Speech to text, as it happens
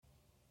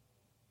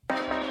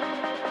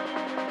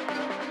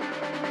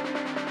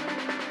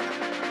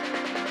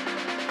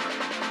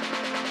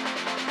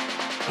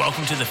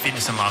Welcome to the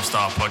Fitness and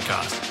Lifestyle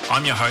Podcast.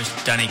 I'm your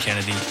host, Danny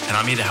Kennedy, and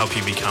I'm here to help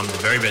you become the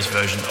very best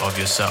version of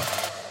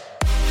yourself.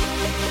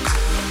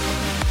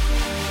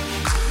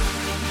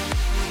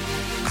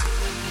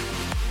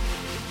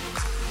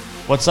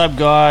 What's up,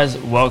 guys?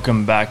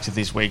 Welcome back to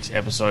this week's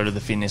episode of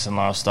the Fitness and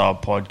Lifestyle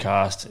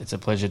Podcast. It's a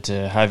pleasure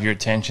to have your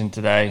attention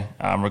today.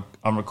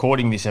 I'm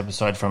recording this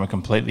episode from a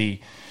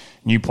completely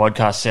new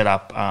podcast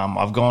setup.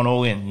 I've gone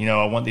all in.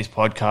 I want this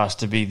podcast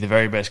to be the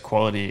very best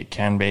quality it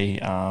can be,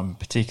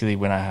 particularly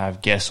when I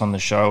have guests on the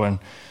show. And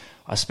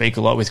I speak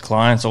a lot with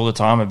clients all the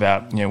time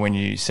about, when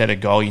you set a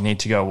goal, you need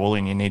to go all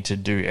in. You need to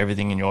do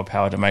everything in your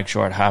power to make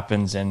sure it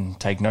happens and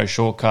take no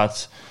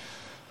shortcuts.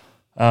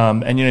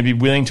 And be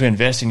willing to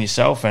invest in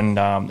yourself, and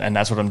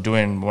that's what I'm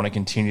doing. I want to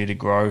continue to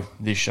grow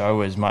this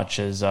show as much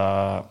as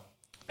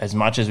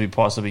we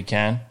possibly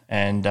can,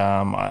 and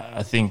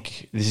I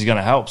think this is going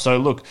to help. So,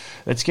 look,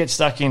 let's get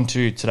stuck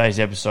into today's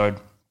episode.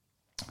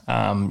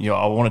 I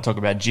want to talk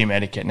about gym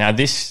etiquette. Now,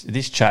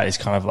 this chat is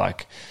kind of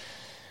like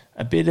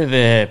a bit of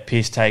a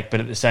piss take, but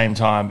at the same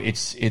time,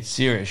 it's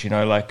serious.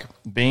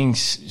 Having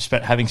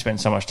spent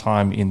so much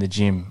time in the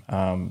gym.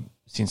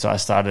 Since I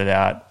started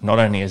out, not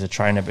only as a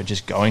trainer, but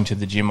just going to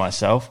the gym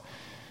myself,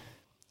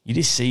 you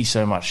just see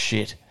so much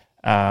shit.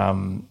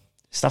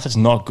 Stuff that's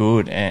not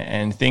good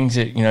and things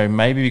that,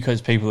 maybe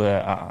because people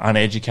are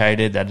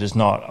uneducated, they're just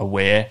not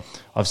aware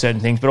of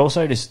certain things, but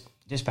also just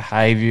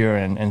behavior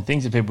and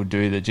things that people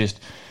do that just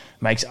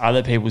makes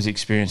other people's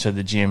experience of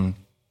the gym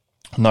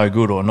no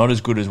good or not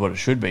as good as what it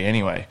should be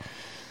anyway.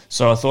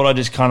 So I thought I'd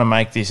just kind of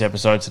make this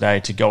episode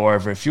today to go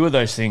over a few of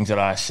those things that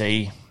I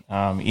see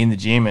in the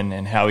gym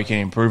and how we can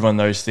improve on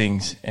those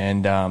things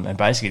and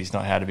basically it's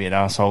not how to be an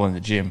asshole in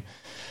the gym,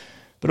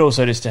 but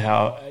also just to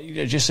how,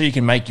 just so you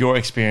can make your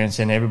experience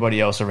and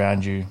everybody else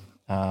around you,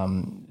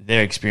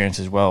 their experience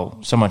as well,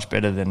 so much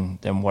better than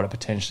what it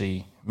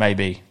potentially may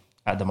be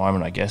at the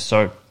moment, I guess.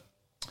 So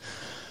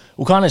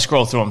we'll kind of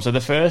scroll through them. So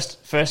the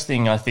first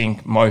thing I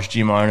think most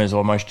gym owners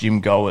or most gym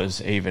goers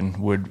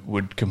even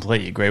would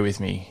completely agree with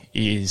me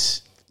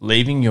is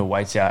leaving your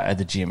weights out at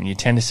the gym. And you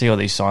tend to see all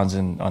these signs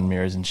on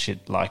mirrors and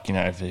shit, like,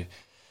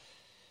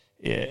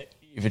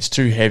 if it's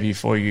too heavy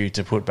for you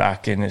to put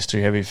back and it's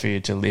too heavy for you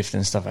to lift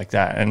and stuff like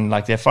that. And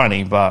like, they're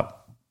funny,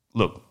 but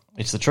look,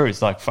 it's the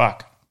truth. Like,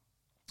 fuck.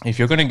 If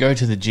you're going to go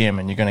to the gym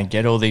and you're going to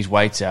get all these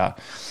weights out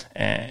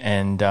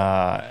and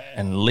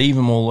leave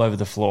them all over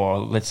the floor,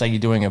 let's say you're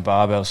doing a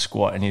barbell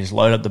squat and you just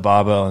load up the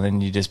barbell and then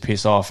you just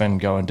piss off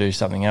and go and do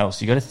something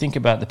else. You got to think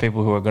about the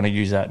people who are going to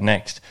use that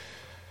next.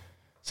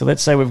 So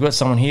let's say we've got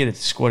someone here that's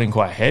squatting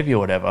quite heavy or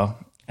whatever,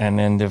 and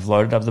then they've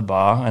loaded up the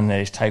bar and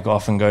they just take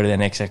off and go to their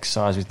next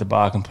exercise with the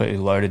bar completely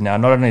loaded. Now,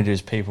 not only do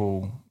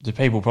people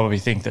probably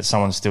think that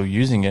someone's still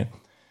using it,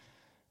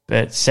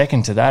 but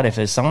second to that, if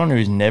there's someone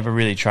who's never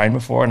really trained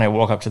before and they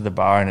walk up to the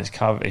bar and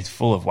it's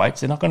full of weights,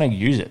 they're not going to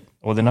use it,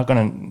 or they're not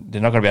going to be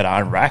able to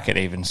unrack it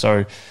even.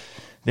 So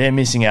they're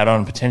missing out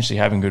on potentially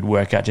having a good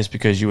workout just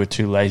because you were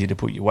too lazy to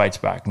put your weights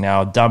back.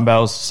 Now,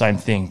 dumbbells, same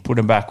thing. Put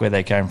them back where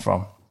they came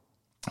from.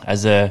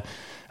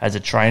 As a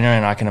trainer,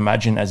 and I can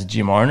imagine as a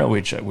gym owner,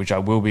 which I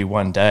will be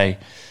one day,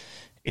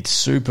 it's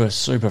super,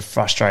 super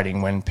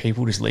frustrating when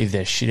people just leave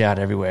their shit out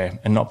everywhere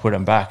and not put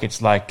them back.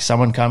 It's like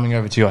someone coming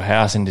over to your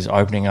house and just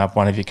opening up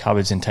one of your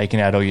cupboards and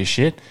taking out all your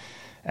shit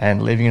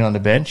and leaving it on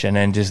the bench and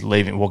then just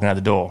walking out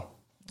the door.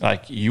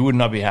 Like, you would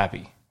not be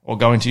happy. Or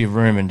going to your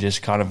room and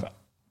just kind of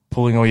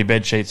pulling all your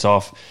bed sheets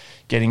off,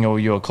 getting all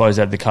your clothes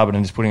out of the cupboard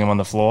and just putting them on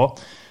the floor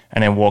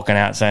and then walking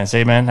out saying, "See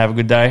you, man, have a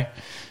good day.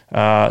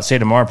 See you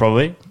tomorrow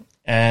probably."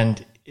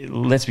 And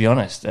let's be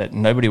honest,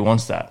 nobody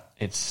wants that.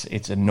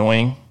 It's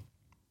annoying,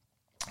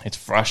 it's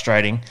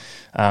frustrating,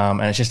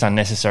 and it's just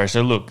unnecessary.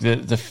 So look,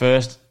 the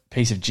first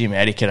piece of gym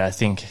etiquette, I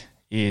think,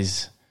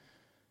 is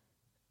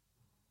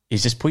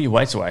just put your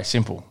weights away.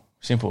 Simple,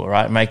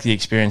 right? Make the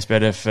experience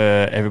better for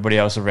everybody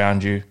else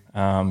around you.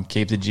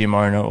 Keep the gym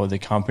owner or the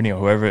company or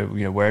whoever,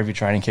 wherever you're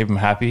training, keep them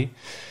happy.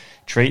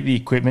 Treat the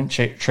equipment,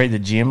 treat the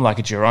gym like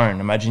it's your own.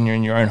 Imagine you're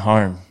in your own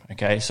home,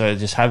 okay? So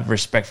just have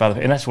respect for other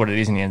people. And that's what it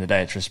is in the end of the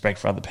day. It's respect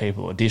for other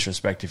people, or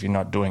disrespect if you're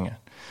not doing it.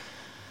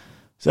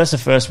 So that's the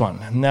first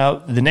one. Now,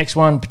 the next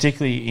one,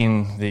 particularly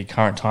in the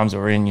current times that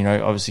we're in,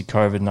 obviously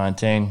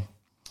COVID-19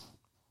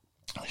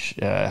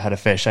 had a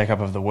fair shake-up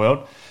of the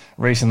world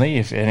recently,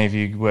 if any of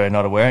you were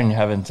not aware and you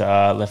haven't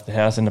left the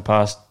house in the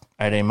past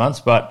 18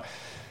 months. But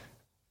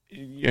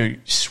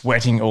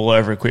sweating all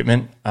over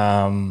equipment,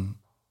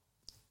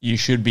 you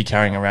should be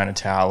carrying around a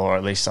towel or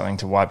at least something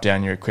to wipe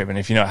down your equipment.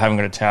 If you haven't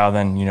got a towel,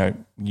 then,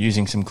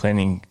 using some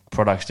cleaning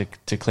products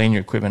to clean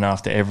your equipment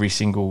after every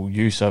single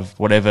use of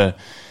whatever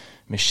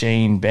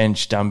machine,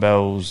 bench,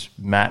 dumbbells,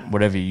 mat,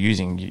 whatever you're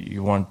using,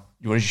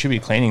 you should be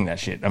cleaning that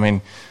shit. I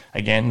mean,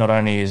 again, not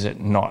only is it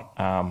not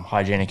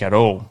hygienic at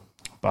all,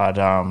 but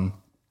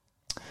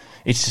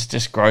it's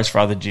just gross for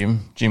other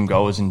gym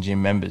goers and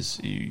gym members.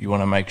 You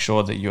want to make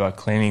sure that you are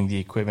cleaning the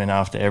equipment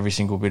after every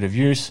single bit of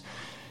use.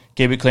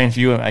 Keep it clean for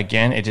you.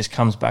 Again, it just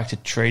comes back to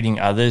treating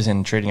others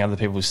and treating other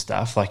people's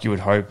stuff like you would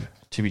hope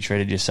to be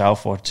treated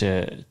yourself or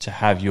to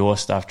have your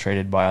stuff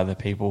treated by other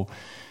people.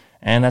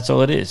 And that's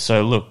all it is.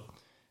 So look,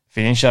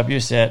 finish up your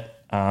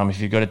set. If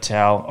you've got a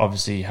towel,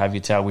 obviously have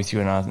your towel with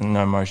you. And I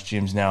know most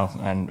gyms now,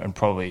 and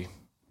probably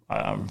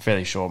I'm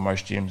fairly sure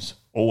most gyms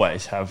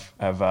always have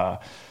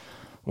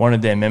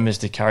wanted their members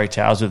to carry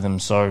towels with them.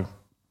 So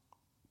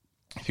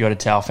if you've got a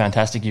towel,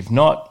 fantastic. If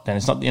not, then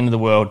it's not the end of the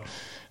world,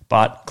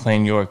 but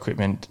clean your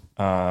equipment.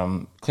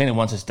 Clean it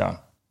once it's done.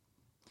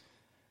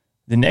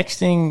 The next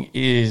thing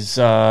is,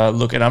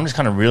 look, and I'm just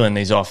kind of reeling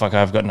these off. Like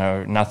I've got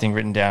nothing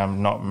written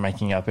down, not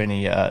making up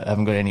any, I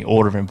haven't got any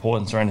order of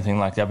importance or anything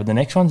like that. But the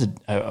next one's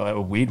a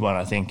weird one,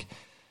 I think.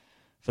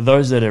 For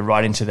those that are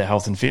right into their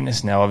health and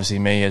fitness now, obviously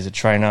me as a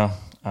trainer,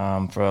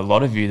 for a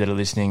lot of you that are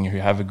listening who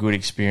have a good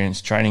experience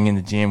training in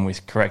the gym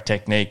with correct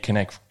technique,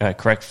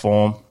 correct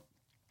form,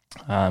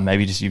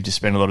 maybe you've just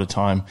spent a lot of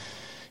time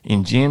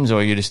in gyms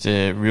or you're just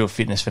a real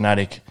fitness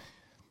fanatic.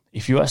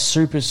 If you are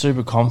super,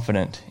 super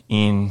confident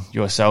in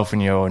yourself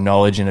and your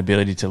knowledge and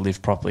ability to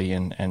lift properly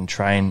and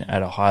train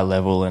at a high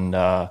level and,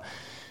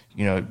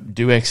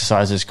 do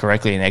exercises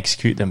correctly and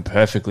execute them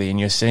perfectly, and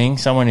you're seeing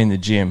someone in the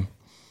gym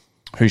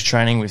who's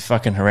training with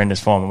fucking horrendous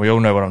form, and we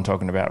all know what I'm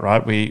talking about,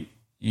 right?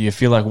 You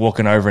feel like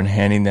walking over and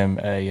handing them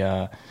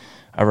a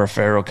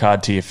referral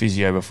card to your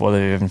physio before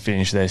they've even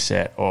finished their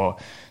set, or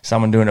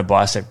someone doing a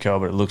bicep curl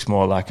but it looks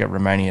more like a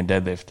Romanian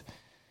deadlift.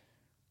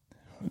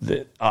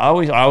 I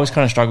always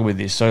kind of struggle with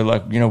this. So,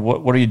 like,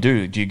 what do you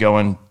do? Do you go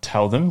and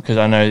tell them? Because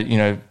I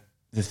know,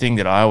 the thing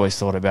that I always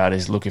thought about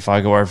is, look, if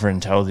I go over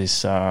and tell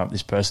this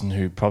person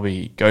who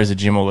probably goes to the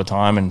gym all the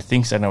time and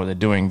thinks they know what they're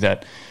doing,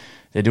 that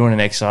they're doing an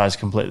exercise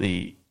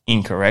completely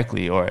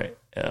incorrectly or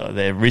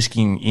they're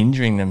risking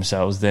injuring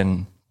themselves,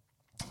 then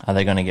are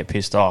they going to get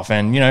pissed off?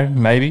 And,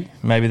 maybe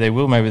they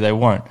will, maybe they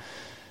won't.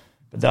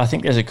 But I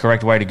think there's a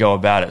correct way to go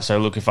about it. So,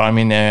 look, if I'm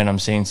in there and I'm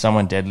seeing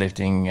someone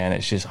deadlifting and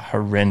it's just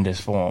horrendous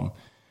form,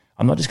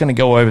 I'm not just going to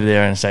go over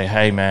there and say,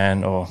 hey,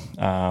 man, or,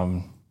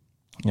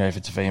 if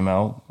it's a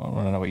female, I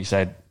don't know what you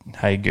say,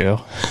 hey,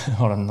 girl.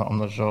 I'm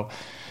not sure.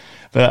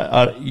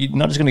 But you're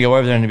not just going to go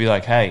over there and be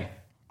like, hey,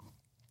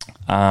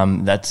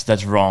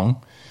 that's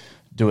wrong.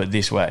 Do it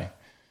this way.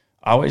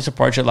 I always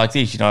approach it like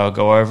this. I'll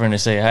go over and I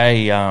say,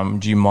 hey,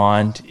 do you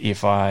mind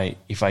if I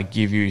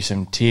give you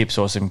some tips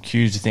or some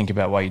cues to think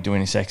about while you're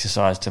doing this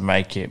exercise to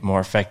make it more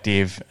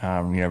effective,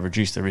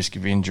 reduce the risk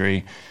of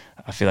injury?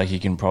 I feel like you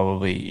can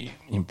probably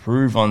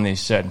improve on this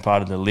certain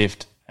part of the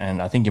lift,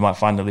 and I think you might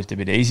find the lift a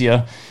bit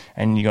easier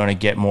and you're going to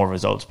get more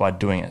results by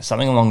doing it.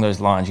 Something along those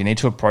lines. You need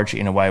to approach it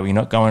in a way where you're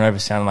not going over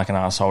sounding like an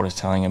asshole just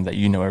telling them that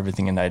you know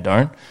everything and they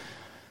don't.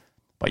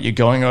 But you're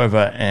going over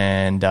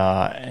and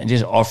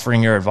just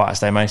offering your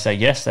advice. They may say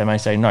yes, they may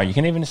say no. You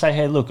can even say,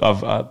 hey, look,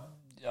 I've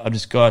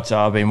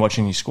been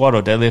watching you squat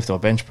or deadlift or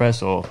bench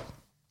press or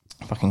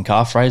fucking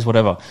calf raise,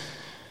 whatever.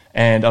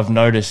 And I've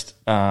noticed,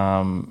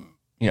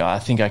 I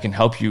think I can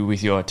help you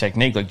with your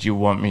technique. Like, do you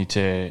want me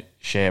to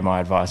share my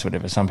advice,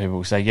 whatever? Some people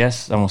will say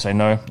yes, some will say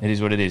no. It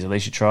is what it is. At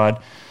least you tried.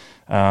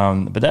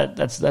 But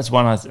that's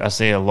one I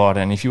see a lot.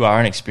 And if you are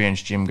an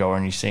experienced gym goer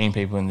and you're seeing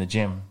people in the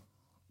gym,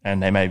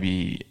 and they may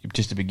be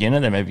just a beginner,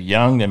 they may be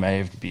young, they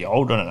may be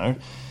old, I don't know.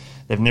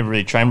 They've never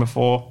really trained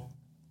before,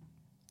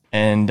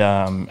 and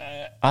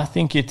I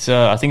think it's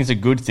a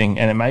good thing,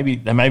 and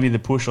that may be the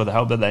push or the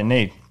help that they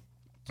need.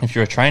 If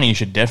you're a trainer, you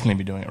should definitely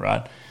be doing it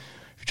right.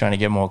 If you're trying to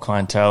get more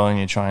clientele and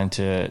you're trying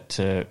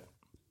to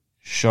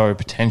show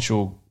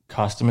potential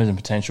customers and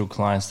potential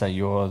clients that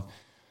you're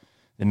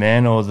the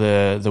man or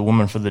the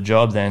woman for the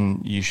job,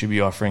 then you should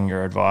be offering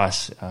your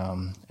advice.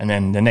 And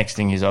then the next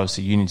thing is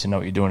obviously you need to know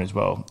what you're doing as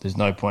well. There's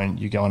no point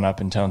you going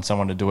up and telling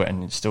someone to do it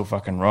and it's still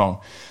fucking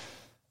wrong.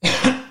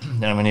 Then I'm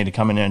going to need to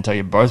come in there and tell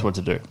you both what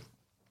to do.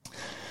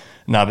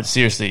 No, but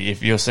seriously,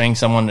 if you're seeing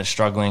someone that's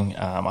struggling,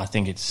 I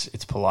think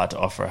it's polite to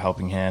offer a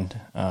helping hand.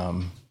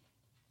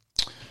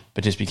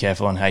 But just be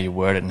careful on how you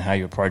word it and how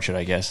you approach it,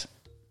 I guess.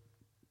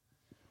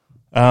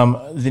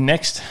 The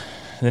next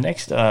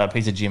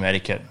piece of gym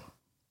etiquette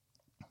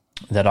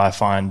that I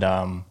find,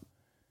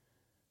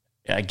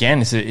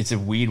 again, it's a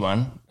weird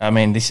one. I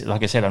mean, this,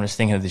 like I said, I'm just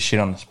thinking of this shit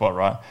on the spot,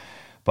 right?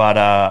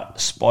 But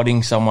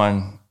spotting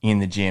someone in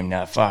the gym.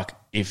 Now, fuck,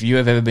 if you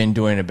have ever been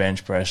doing a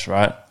bench press,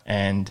 right,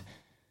 and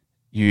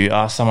you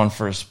ask someone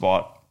for a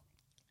spot,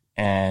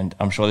 and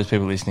I'm sure there's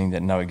people listening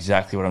that know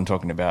exactly what I'm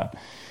talking about,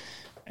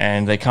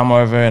 and they come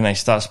over and they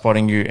start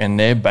spotting you, and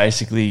they're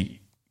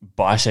basically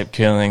bicep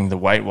curling the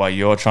weight while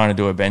you're trying to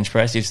do a bench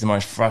press. It's the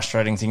most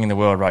frustrating thing in the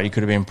world, right? You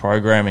could have been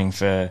programming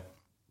for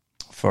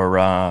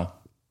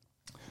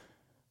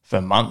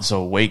months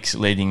or weeks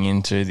leading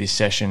into this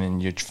session,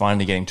 and you're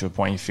finally getting to a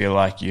point you feel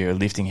like you're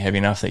lifting heavy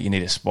enough that you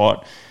need a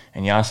spot,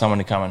 and you ask someone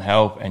to come and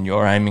help, and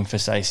you're aiming for,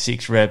 say,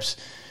 6 reps,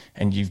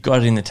 and you've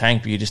got it in the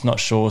tank, but you're just not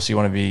sure, so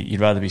you'd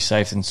rather be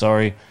safe than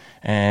sorry,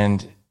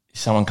 and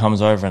someone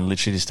comes over and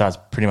literally just starts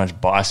pretty much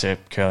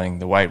bicep curling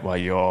the weight while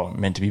you're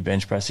meant to be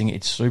bench pressing.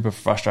 It's super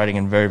frustrating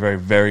and very, very,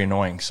 very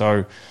annoying.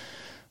 So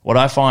what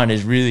I find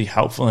is really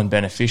helpful and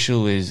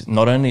beneficial is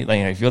not only,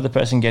 if you're the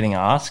person getting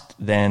asked,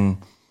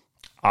 then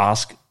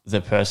ask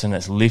the person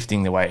that's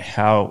lifting the weight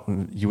how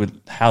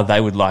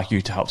they would like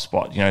you to help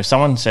spot. If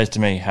someone says to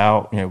me,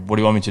 what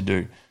do you want me to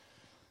do?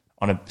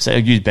 Say I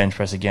use bench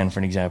press again for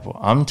an example.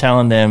 I'm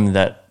telling them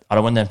that I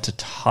don't want them to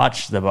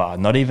touch the bar,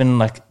 not even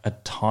like a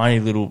tiny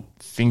little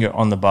finger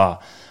on the bar.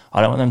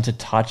 I don't want them to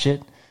touch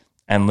it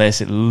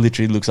unless it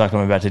literally looks like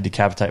I'm about to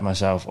decapitate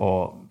myself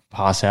or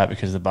pass out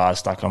because the bar is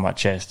stuck on my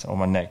chest or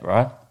my neck,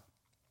 right?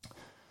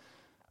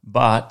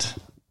 But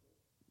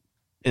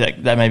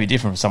that may be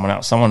different for someone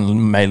else.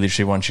 Someone may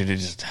literally want you to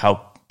just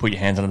help put your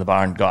hands under the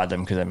bar and guide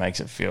them because it makes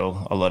it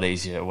feel a lot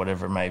easier,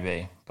 whatever it may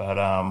be.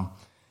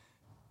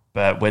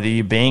 But whether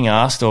you're being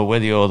asked or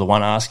whether you're the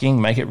one asking,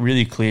 make it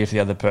really clear for the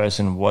other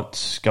person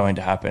what's going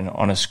to happen.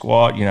 On a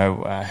squat,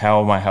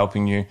 how am I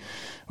helping you?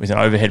 With an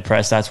overhead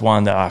press, that's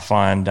one that I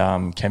find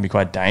can be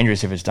quite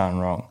dangerous if it's done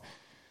wrong.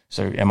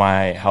 So am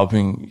I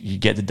helping you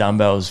get the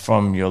dumbbells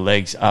from your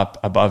legs up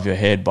above your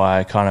head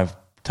by kind of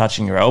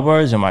touching your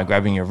elbows? Am I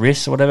grabbing your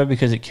wrists or whatever?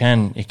 Because it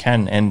can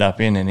end up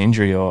in an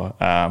injury or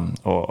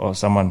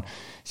someone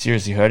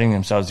seriously hurting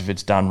themselves if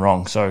it's done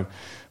wrong. So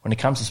when it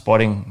comes to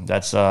spotting,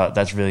 that's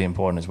really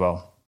important as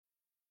well.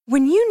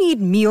 When you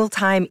need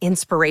mealtime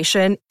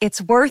inspiration,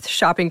 it's worth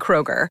shopping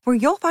Kroger, where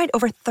you'll find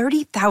over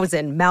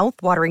 30,000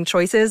 mouth-watering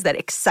choices that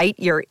excite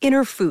your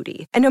inner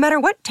foodie. And no matter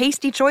what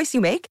tasty choice you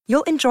make,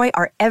 you'll enjoy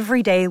our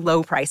everyday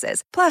low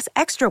prices, plus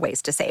extra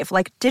ways to save,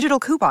 like digital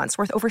coupons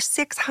worth over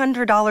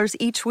 $600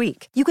 each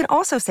week. You can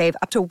also save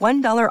up to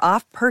 $1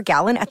 off per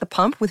gallon at the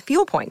pump with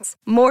fuel points.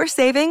 More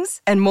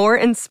savings and more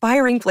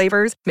inspiring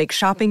flavors make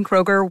shopping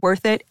Kroger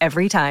worth it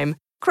every time.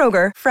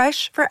 Kroger,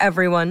 fresh for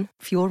everyone.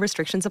 Fuel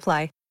restrictions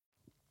apply.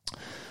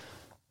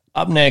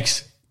 Up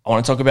next, I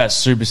want to talk about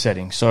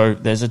supersetting. So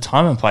there's a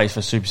time and place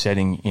for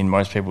supersetting in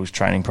most people's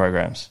training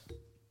programs.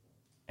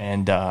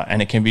 And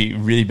it can be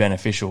really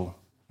beneficial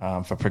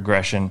for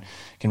progression.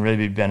 It can really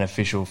be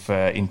beneficial for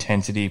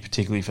intensity,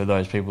 particularly for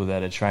those people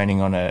that are training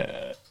on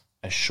a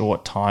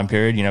short time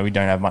period. We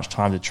don't have much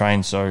time to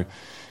train, so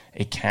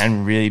it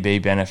can really be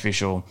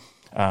beneficial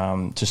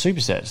to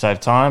superset, save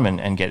time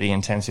and get the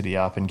intensity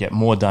up and get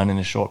more done in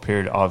a short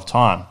period of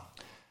time.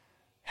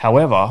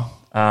 However,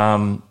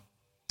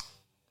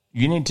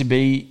 you need to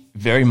be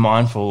very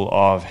mindful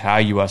of how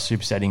you are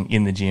supersetting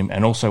in the gym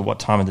and also what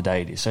time of the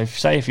day it is. So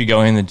if you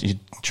go in, you're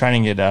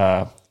training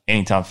at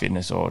Anytime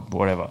Fitness or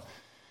whatever,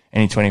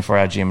 any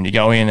 24-hour gym, and you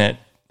go in at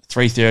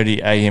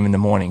 3:30 a.m. in the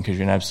morning because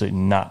you're an absolute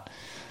nut,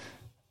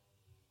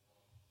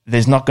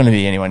 there's not going to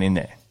be anyone in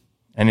there.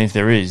 And if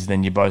there is,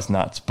 then you're both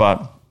nuts.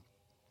 But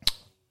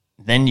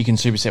then you can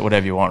superset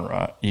whatever you want,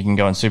 right? You can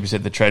go and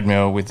superset the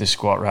treadmill with the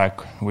squat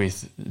rack,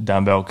 with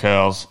dumbbell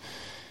curls,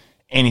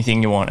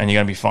 anything you want, and you're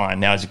going to be fine.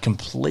 Now, it's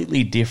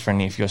completely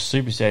different if you're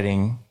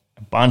supersetting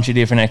a bunch of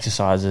different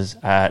exercises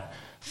at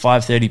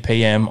 5:30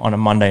 p.m. on a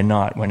Monday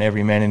night when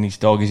every man and his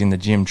dog is in the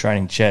gym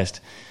training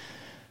chest.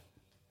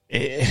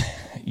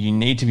 You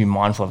need to be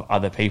mindful of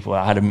other people.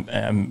 I had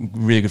a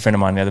really good friend of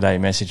mine the other day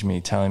message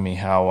me telling me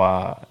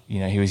how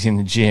he was in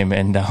the gym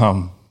and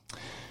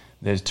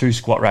there's 2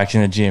 squat racks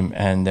in the gym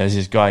and there's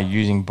this guy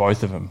using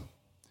both of them,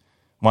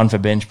 one for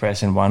bench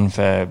press and one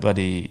for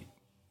bloody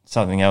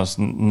something else,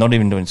 not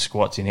even doing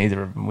squats in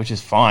either of them, which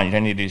is fine. You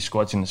don't need to do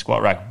squats in the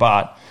squat rack.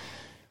 But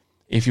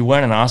if you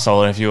weren't an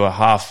arsehole and if you were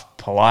half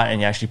polite and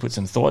you actually put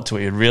some thought to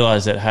it, you'd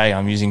realize that, hey,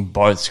 I'm using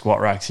both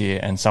squat racks here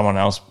and someone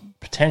else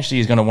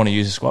potentially is going to want to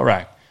use a squat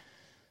rack.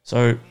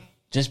 So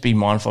just be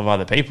mindful of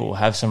other people.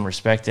 Have some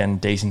respect and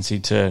decency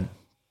to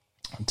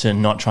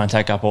not try and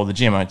take up all the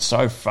gym. It's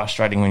so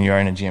frustrating when you're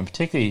in a gym,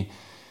 particularly,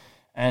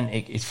 and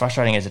it's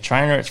frustrating as a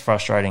trainer, it's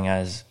frustrating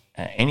as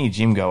any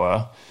gym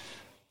goer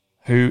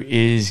who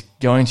is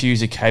going to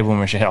use a cable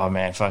machine. Oh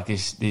man, fuck,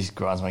 this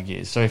grinds my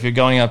gears. So if you're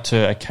going up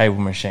to a cable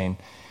machine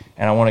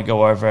and I want to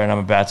go over and I'm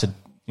about to,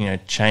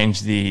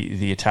 change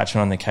the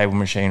attachment on the cable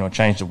machine or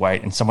change the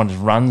weight, and someone just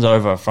runs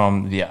over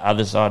from the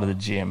other side of the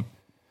gym,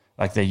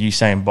 like they're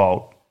Usain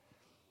Bolt,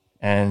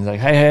 and like,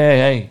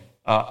 hey,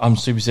 I'm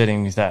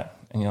supersetting with that.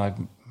 And you're like,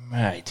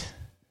 mate,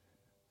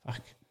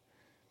 fuck,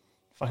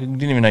 I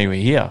didn't even know you were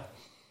here.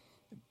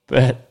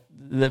 But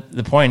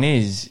the point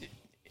is,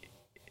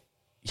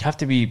 you have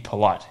to be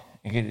polite.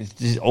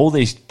 All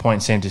these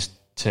points seem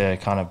to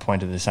kind of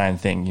point to the same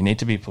thing. You need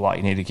to be polite.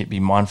 You need to be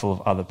mindful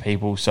of other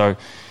people. So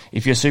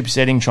if you're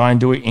supersetting, try and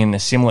do it in a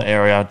similar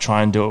area.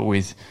 Try and do it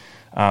with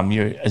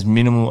as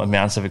minimal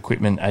amounts of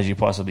equipment as you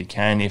possibly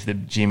can. If the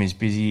gym is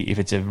busy, if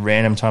it's a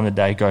random time of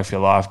the day, go for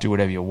your life, do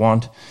whatever you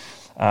want.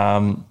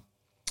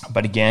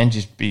 But again,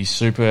 just be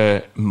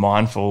super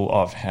mindful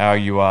of how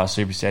you are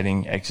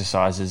supersetting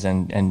exercises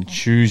and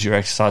choose your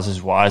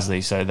exercises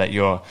wisely so that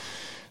you're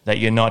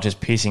not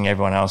just pissing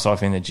everyone else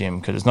off in the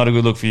gym, because it's not a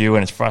good look for you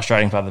and it's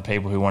frustrating for other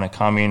people who want to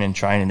come in and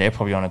train, and they're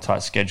probably on a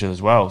tight schedule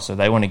as well. So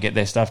they want to get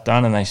their stuff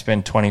done and they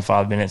spend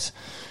 25 minutes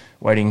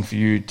waiting for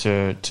you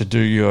to do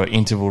your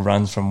interval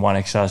runs from one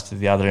exercise to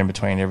the other in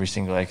between every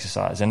single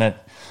exercise. And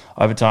that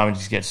over time it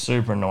just gets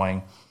super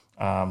annoying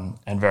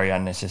and very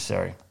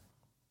unnecessary.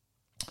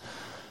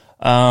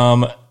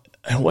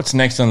 What's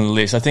next on the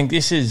list? I think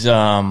this is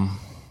I'm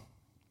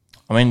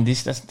I mean,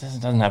 this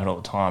doesn't happen all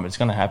the time, but it's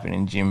going to happen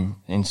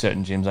in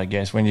certain gyms, I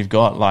guess, when you've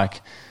got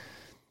like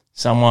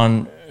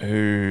someone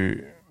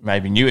who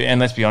maybe new, and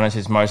let's be honest,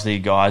 it's mostly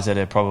guys that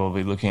are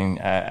probably looking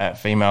at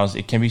females.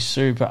 It can be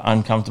super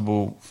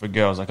uncomfortable for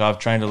girls. Like I've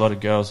trained a lot of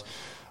girls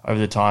over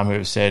the time who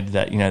have said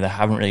that, you know, they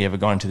haven't really ever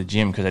gone to the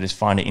gym because they just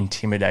find it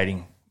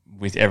intimidating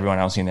with everyone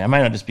else in there. It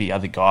may not just be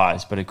other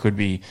guys, but it could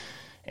be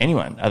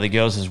anyone, other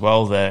girls as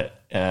well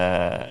that,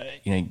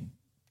 you know,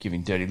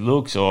 giving dirty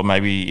looks, or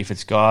maybe if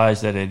it's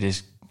guys that are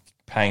just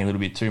paying a little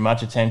bit too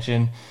much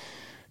attention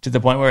to the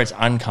point where it's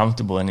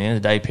uncomfortable. And at the end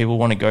of the day, people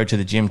want to go to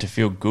the gym to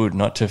feel good,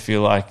 not to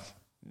feel like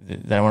they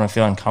don't want to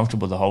feel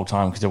uncomfortable the whole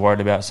time because they're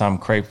worried about some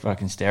creep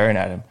fucking staring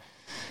at them.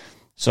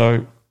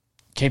 So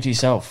keep to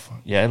yourself.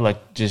 Yeah,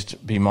 like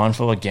just be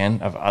mindful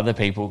again of other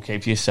people.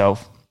 Keep to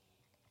yourself.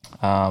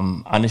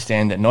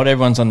 Understand that not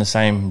everyone's on the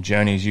same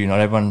journey as you.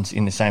 Not everyone's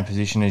in the same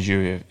position as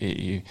you.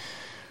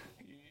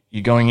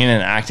 You're going in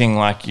and acting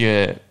like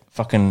you're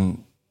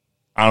fucking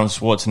Arnold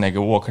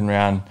Schwarzenegger walking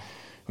around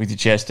with your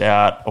chest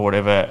out or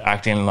whatever,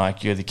 acting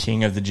like you're the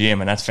king of the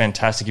gym, and that's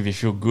fantastic if you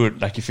feel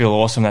good. Like you feel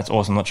awesome, that's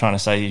awesome. I'm not trying to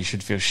say you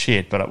should feel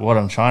shit, but what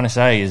I'm trying to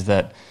say is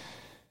that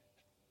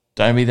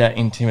don't be that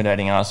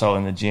intimidating asshole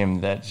in the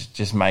gym that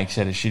just makes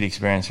it a shit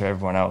experience for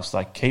everyone else.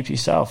 Like keep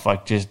yourself,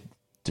 like just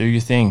do your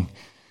thing.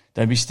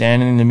 Don't be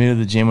standing in the middle of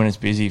the gym when it's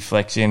busy,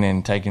 flexing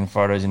and taking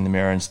photos in the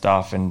mirror and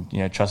stuff. And, you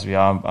know, trust me,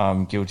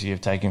 I'm guilty of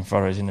taking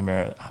photos in the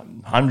mirror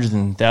hundreds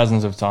and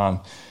thousands of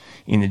times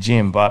in the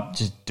gym, but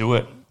just do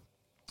it.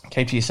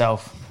 Keep to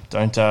yourself.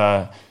 Don't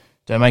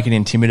make it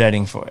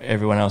intimidating for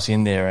everyone else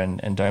in there,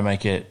 and don't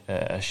make it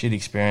a shit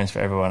experience for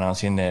everyone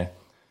else in there.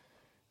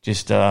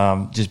 Just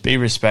be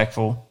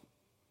respectful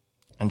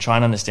and try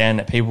and understand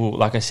that people,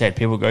 like I said,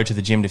 people go to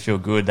the gym to feel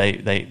good.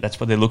 They that's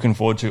what they're looking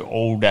forward to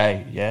all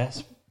day.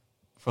 Yes.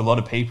 For a lot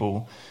of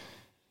people,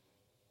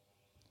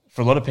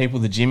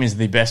 the gym is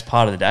the best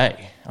part of the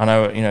day. I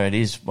know, you know, it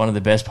is one of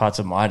the best parts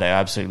of my day. I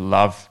absolutely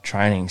love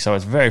training. So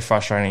it's very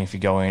frustrating if you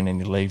go in and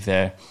you leave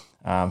there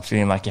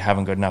feeling like you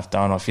haven't got enough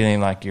done, or feeling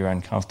like you're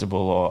uncomfortable,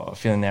 or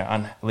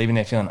leaving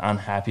there feeling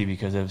unhappy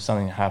because of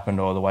something that happened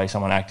or the way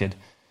someone acted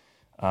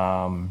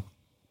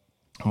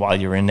while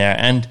you're in there.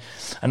 And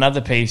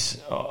another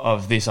piece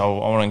of this, I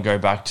want to go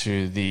back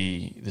to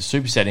the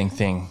supersetting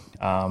thing.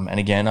 And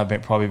again,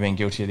 I've probably been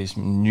guilty of this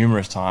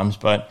numerous times,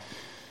 but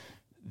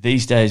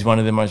these days one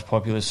of the most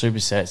popular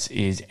supersets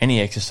is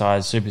any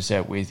exercise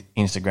superset with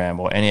Instagram,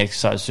 or any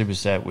exercise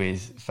superset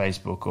with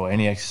Facebook, or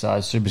any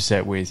exercise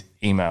superset with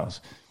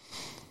emails.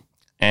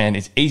 And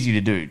it's easy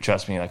to do,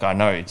 trust me. Like I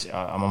know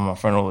I'm on my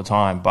phone all the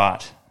time,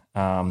 but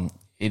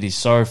it is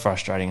so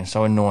frustrating and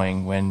so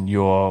annoying when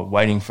you're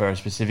waiting for a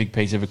specific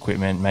piece of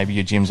equipment. Maybe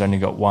your gym's only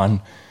got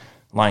one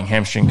lying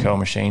hamstring curl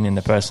machine, and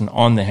the person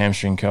on the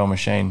hamstring curl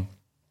machine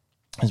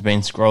has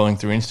been scrolling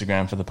through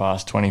Instagram for the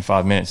past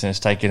 25 minutes, and it's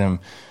taken them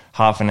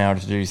half an hour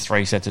to do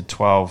 3 sets of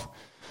 12,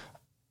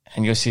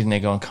 and you're sitting there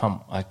going,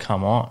 come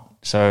on.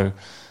 So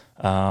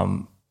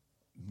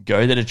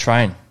go there to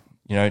train.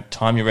 You know,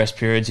 time your rest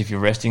periods. If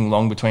you're resting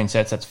long between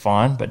sets, that's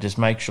fine, but just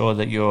make sure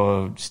that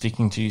you're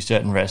sticking to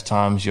certain rest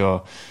times.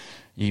 You're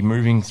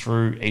moving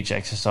through each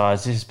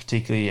exercise. This is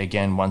particularly,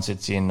 again, once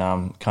it's in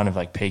kind of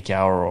like peak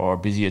hour or a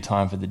busier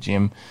time for the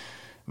gym.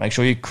 Make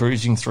sure you're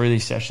cruising through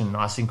these sessions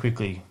nice and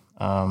quickly.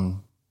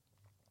 And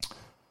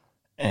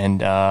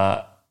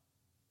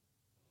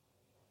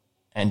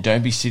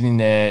don't be sitting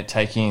there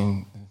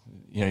taking,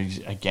 you know,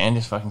 again,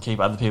 just fucking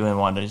keep other people in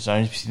mind.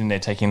 Don't be sitting there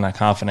taking like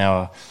half an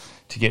hour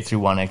to get through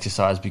one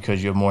exercise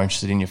because you're more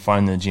interested in your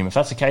phone than the gym. If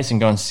that's the case, then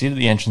go and sit at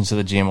the entrance of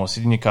the gym or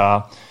sit in your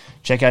car,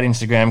 check out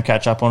Instagram,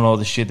 catch up on all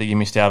the shit that you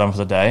missed out on for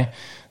the day.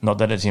 Not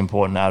that it's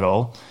important at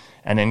all.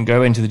 And then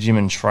go into the gym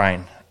and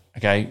train.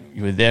 Okay,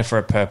 you were there for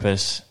a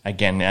purpose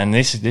again, and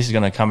this is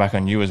going to come back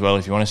on you as well.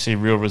 If you want to see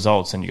real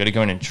results, and you got to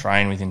go in and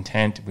train with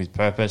intent, with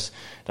purpose.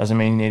 Doesn't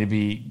mean you need to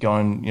be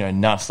going, you know,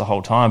 nuts the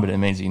whole time, but it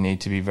means you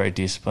need to be very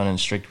disciplined and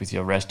strict with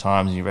your rest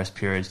times and your rest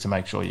periods to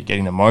make sure you're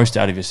getting the most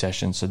out of your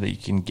session, so that you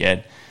can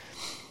get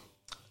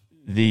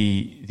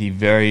the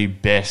very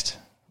best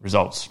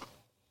results.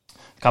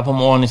 A couple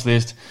more on this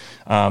list.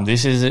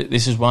 This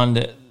is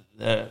one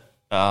that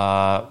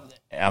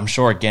I'm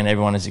sure again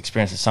everyone has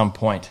experienced at some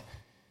point.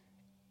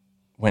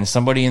 When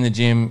somebody in the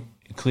gym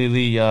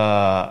clearly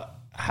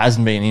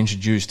hasn't been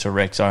introduced to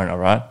Rex owner,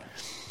 right?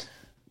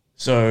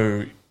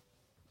 So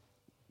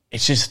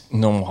it's just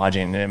normal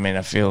hygiene. I mean,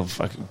 I feel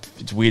like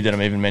it's weird that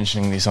I'm even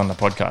mentioning this on the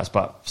podcast,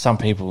 but some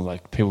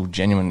people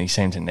genuinely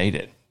seem to need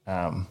it.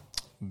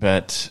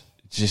 But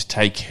just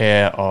take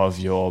care of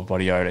your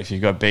body odor. If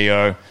you've got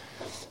BO,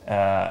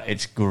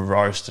 it's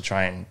gross to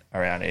train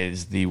around. It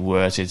is the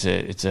worst.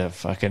 It's a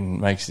fucking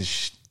makes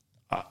this.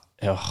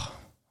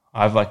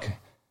 I've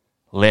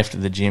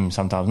left the gym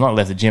sometimes. Not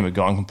left the gym, but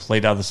gone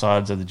complete other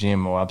sides of the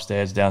gym or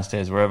upstairs,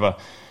 downstairs, wherever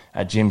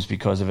at gyms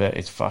because of it.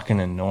 It's fucking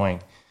annoying.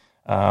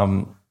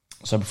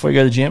 So before you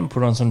go to the gym,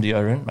 put on some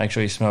deodorant. Make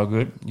sure you smell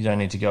good. You don't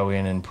need to go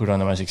in and put on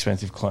the most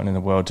expensive cologne in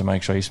the world to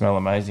make sure you smell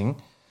amazing.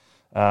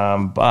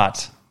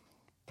 But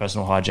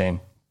personal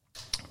hygiene,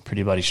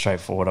 pretty bloody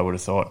straightforward, I would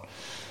have thought.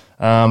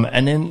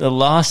 And then the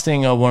last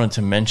thing I wanted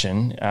to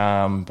mention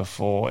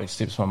before it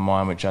slips my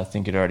mind, which I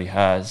think it already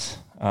has,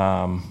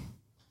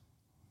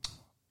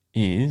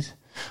 is,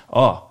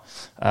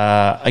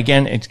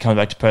 again, it's coming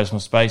back to personal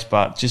space,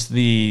 but just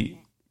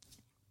we've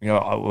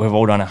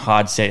all done a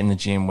hard set in the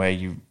gym where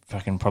you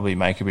fucking probably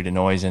make a bit of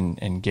noise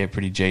and get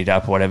pretty G'd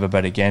up or whatever,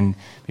 but again,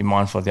 be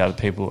mindful of the other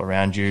people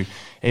around you,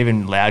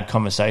 even loud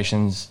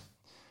conversations.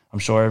 I'm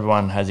sure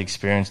everyone has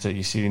experienced it.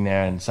 You're sitting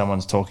there and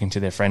someone's talking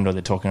to their friend or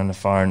they're talking on the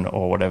phone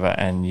or whatever,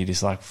 and you're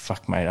just like,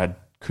 fuck, mate, I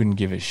couldn't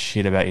give a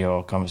shit about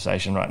your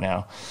conversation right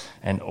now,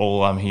 and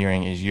all I'm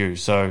hearing is you.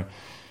 So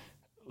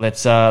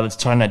let's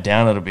tone that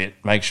down a little bit.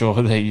 Make sure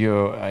that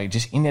you're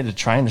just in there to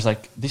train. It's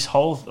like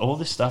all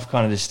this stuff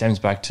kind of just stems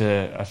back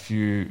to a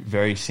few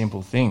very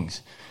simple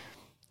things.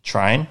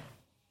 Train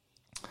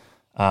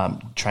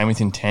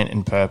with intent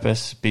and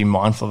purpose, be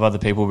mindful of other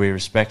people, be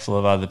respectful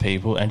of other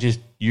people, and just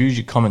use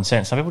your common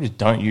sense. Some people just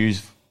don't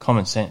use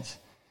common sense.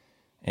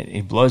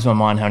 It blows my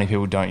mind how many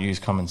people don't use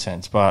common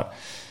sense. But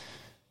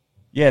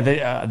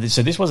yeah,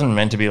 so this wasn't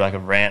meant to be like a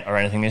rant or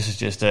anything. This is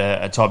just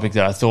a topic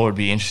that I thought would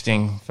be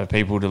interesting for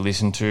people to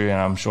listen to,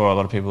 and I'm sure a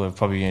lot of people have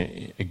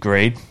probably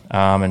agreed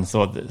and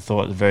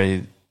thought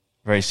very,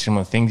 very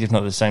similar things, if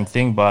not the same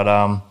thing. But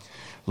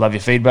love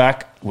your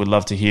feedback. Would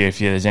love to hear if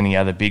there's any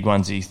other big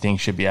ones that you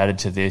think should be added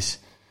to this.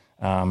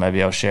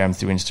 Maybe I'll share them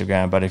through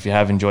Instagram. But if you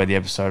have enjoyed the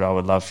episode, I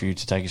would love for you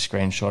to take a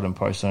screenshot and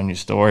post it on your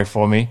story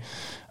for me.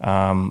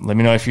 Let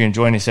me know if you're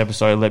enjoying this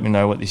episode. Let me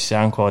know what the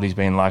sound quality's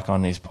been like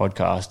on this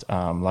podcast.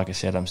 Like I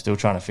said, I'm still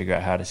trying to figure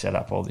out how to set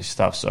up all this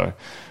stuff, so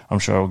I'm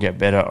sure it'll get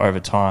better over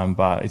time.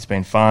 But it's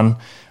been fun.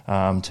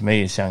 To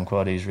me, the sound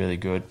quality is really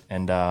good,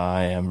 and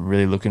I am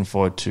really looking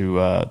forward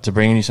to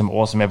bringing you some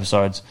awesome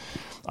episodes.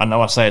 I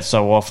know I say it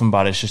so often,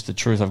 but it's just the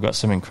truth. I've got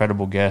some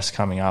incredible guests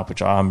coming up,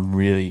 which I'm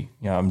really,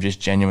 I'm just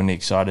genuinely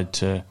excited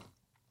to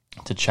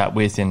chat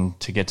with and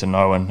to get to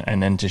know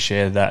and then to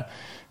share that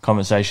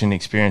conversation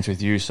experience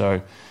with you.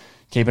 So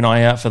keep an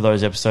eye out for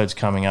those episodes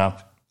coming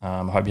up.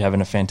 I hope you're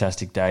having a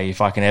fantastic day.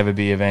 If I can ever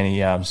be of any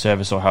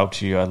service or help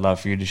to you, I'd love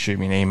for you to shoot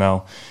me an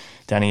email,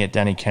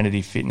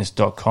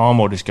 danny@dannykennedyfitness.com,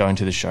 or just go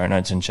into the show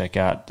notes and check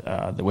out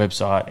the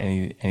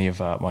website, any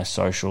of my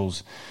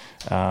socials.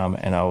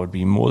 And I would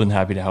be more than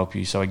happy to help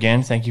you. So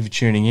again, thank you for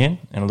tuning in,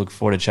 and I look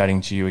forward to chatting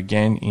to you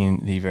again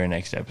in the very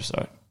next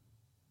episode.